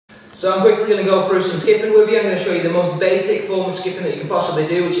So I'm quickly going to go through some skipping with you. I'm going to show you the most basic form of skipping that you can possibly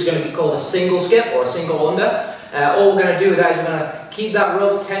do, which is going to be called a single skip or a single under. All we're going to do with that is we're going to keep that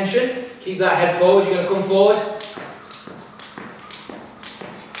rope tension, keep that head forward. You're going to come forward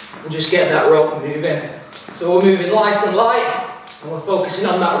and just get that rope moving. So we're moving nice and light, and we're focusing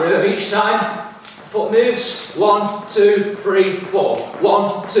on that rhythm each time. Foot moves, 1, 2, 3, 4.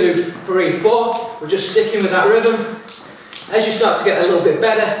 1, 2, 3, 4. We're just sticking with that rhythm. As you start to get a little bit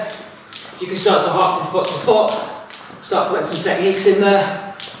better, you can start to hop from foot to foot, start putting some techniques in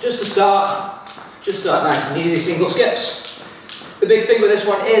there, just to start nice and easy single skips. The big thing with this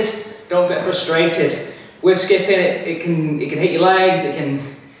one is, don't get frustrated. With skipping, it can hit your legs, it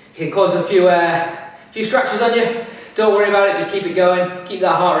can cause a few scratches on you. Don't worry about it, just keep it going, keep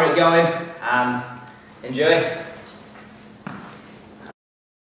that heart rate going, and enjoy.